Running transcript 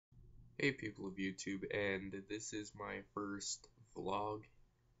Hey people of YouTube, and this is my first vlog,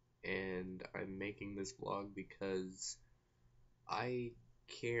 and I'm making this vlog because I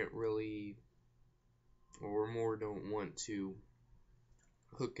can't really, or more don't want to,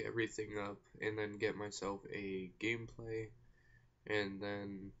 hook everything up and then get myself a gameplay and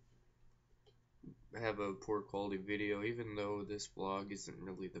then have a poor quality video, even though this vlog isn't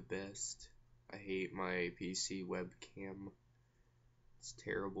really the best. I hate my PC webcam. It's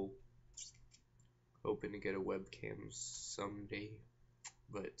terrible. Hoping to get a webcam someday.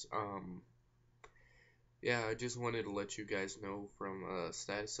 But yeah, I just wanted to let you guys know from a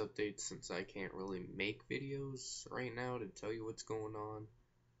status update, since I can't really make videos right now to tell you what's going on.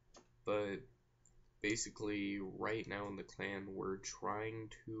 But basically, right now in the clan, we're trying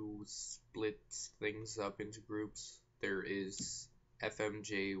to split things up into groups. There is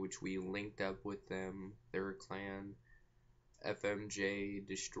FMJ, which we linked up with them. They're a clan. FMJ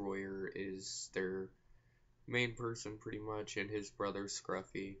Destroyer is their main person pretty much, and his brother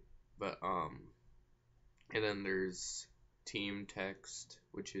Scruffy. But and then there's Team Text,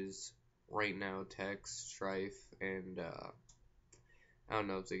 which is right now Text, Strife, and I don't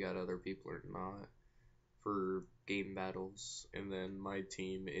know if they got other people or not for game battles. And then my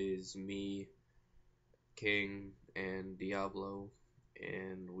team is me, King, and Diablo,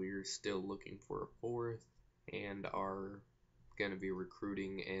 and we're still looking for a fourth and are gonna be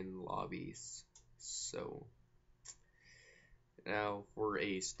recruiting in lobbies. So now for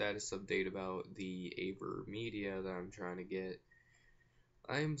a status update about the avermedia that I'm trying to get.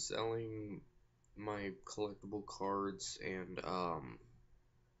 I am selling my collectible cards and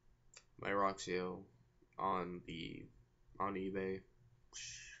my Roxio on eBay,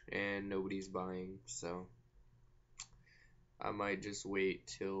 and nobody's buying, so I might just wait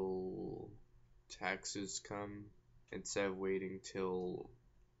till taxes come instead of waiting till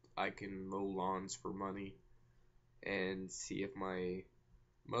I can mow lawns for money, and see if my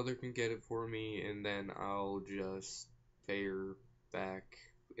mother can get it for me, and then I'll just pay her back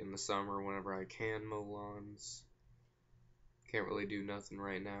in the summer whenever I can mow lawns. Can't really do nothing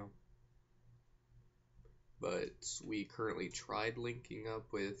right now. But we currently tried linking up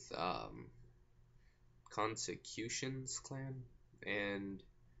with Consecution's clan, and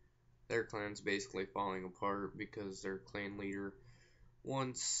their clan's basically falling apart because their clan leader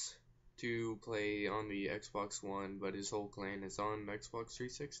wants to play on the Xbox One, but his whole clan is on Xbox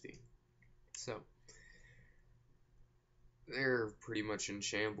 360. So they're pretty much in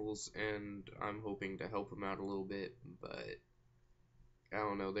shambles, and I'm hoping to help them out a little bit, but I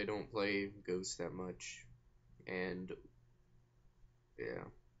don't know, they don't play Ghost that much, and yeah,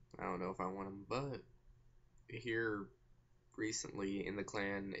 I don't know if I want them. But here recently in the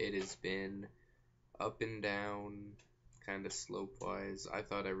clan, it has been up and down, kind of slope-wise. I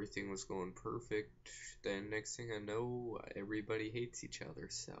thought everything was going perfect, then next thing I know, everybody hates each other,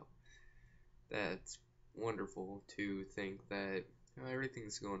 so that's wonderful to think that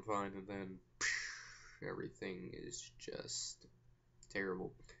everything's going fine, and then everything is just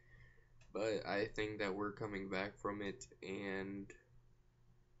terrible. But I think that we're coming back from it, and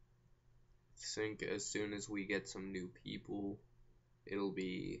I think as soon as we get some new people, it'll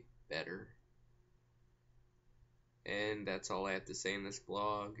be better. And that's all I have to say in this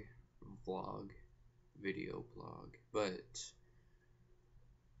video blog. But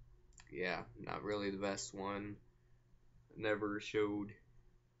yeah, not really the best one. Never showed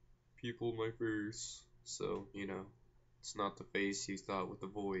people my face, so you know, it's not the face you thought with the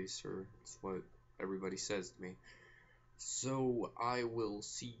voice, or it's what everybody says to me. So I will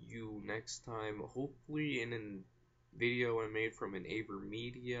see you next time, hopefully in a video I made from an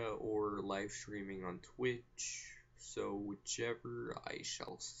avermedia or live streaming on Twitch. So whichever, I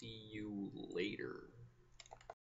shall see you later.